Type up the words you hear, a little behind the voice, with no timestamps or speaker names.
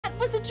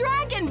was a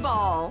Dragon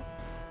Ball!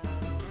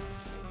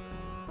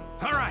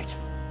 All right,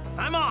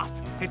 I'm off.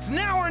 It's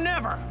now or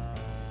never.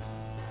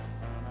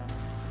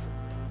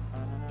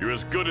 You're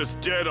as good as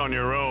dead on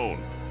your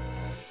own.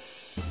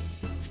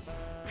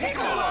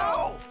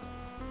 Piccolo!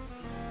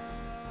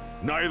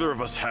 Neither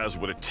of us has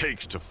what it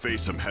takes to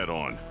face him head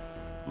on.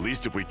 At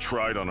least if we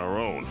tried on our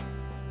own.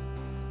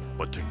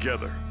 But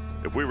together,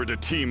 if we were to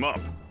team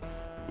up,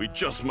 we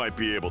just might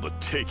be able to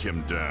take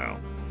him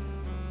down.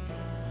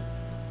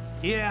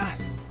 Yeah,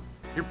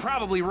 you're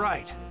probably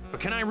right. But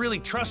can I really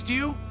trust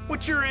you?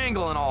 What's your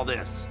angle in all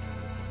this?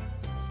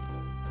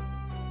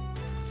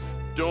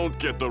 Don't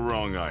get the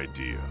wrong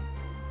idea.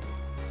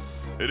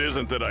 It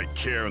isn't that I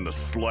care in the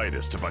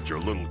slightest about your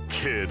little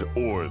kid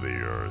or the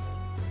Earth.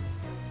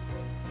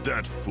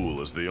 That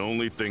fool is the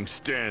only thing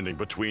standing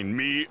between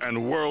me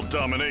and world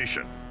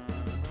domination.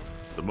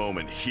 The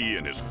moment he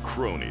and his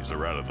cronies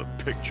are out of the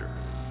picture,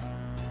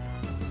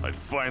 I'd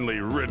finally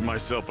rid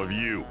myself of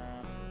you.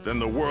 Then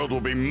the world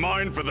will be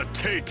mine for the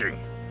taking.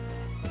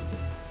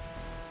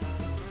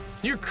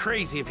 You're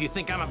crazy if you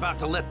think I'm about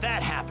to let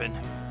that happen.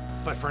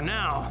 But for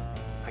now,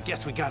 I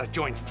guess we gotta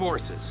join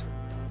forces.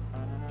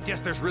 Guess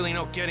there's really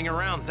no getting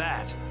around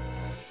that.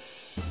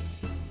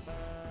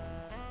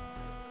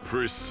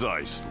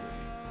 Precisely.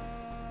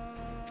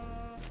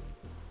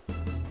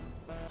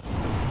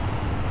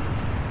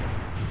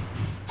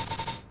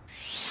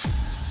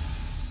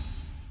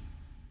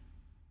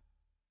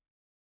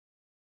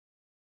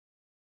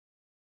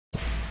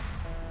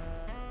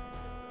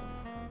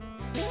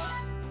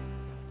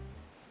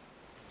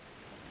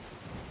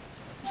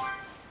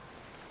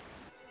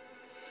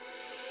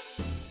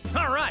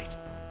 All right.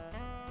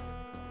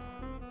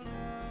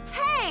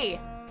 Hey!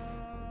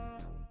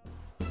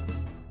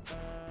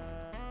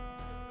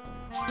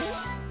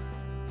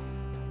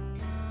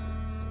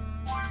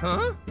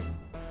 Huh?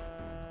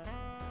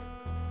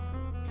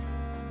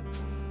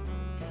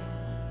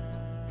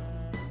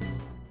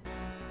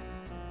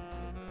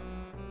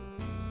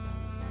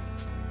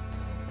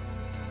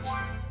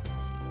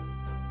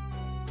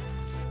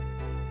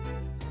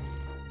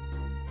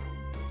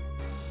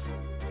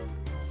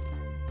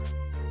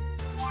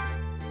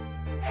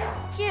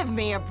 Give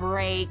me a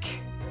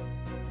break.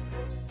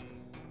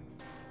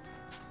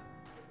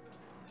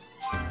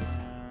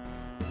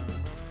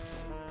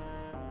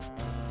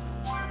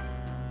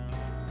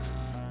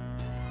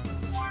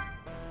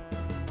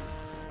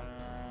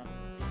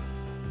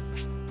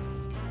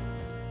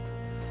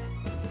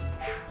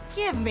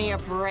 Give me a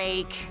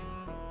break.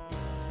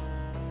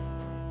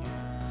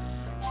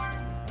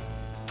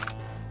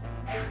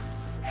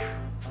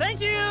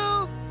 Thank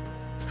you!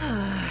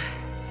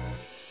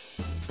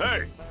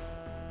 Hey!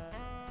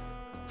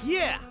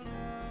 Yeah!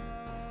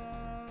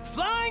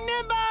 Flying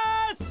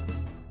Nimbus!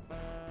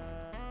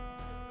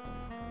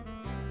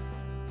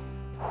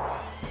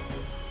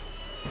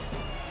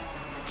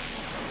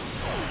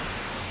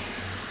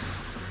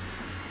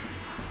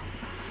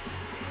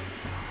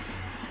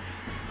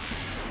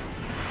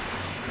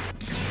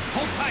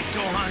 Hold tight,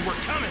 Gohan, we're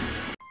coming!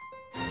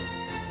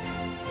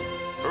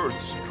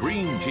 Earth's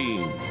Dream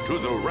Team to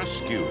the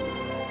rescue.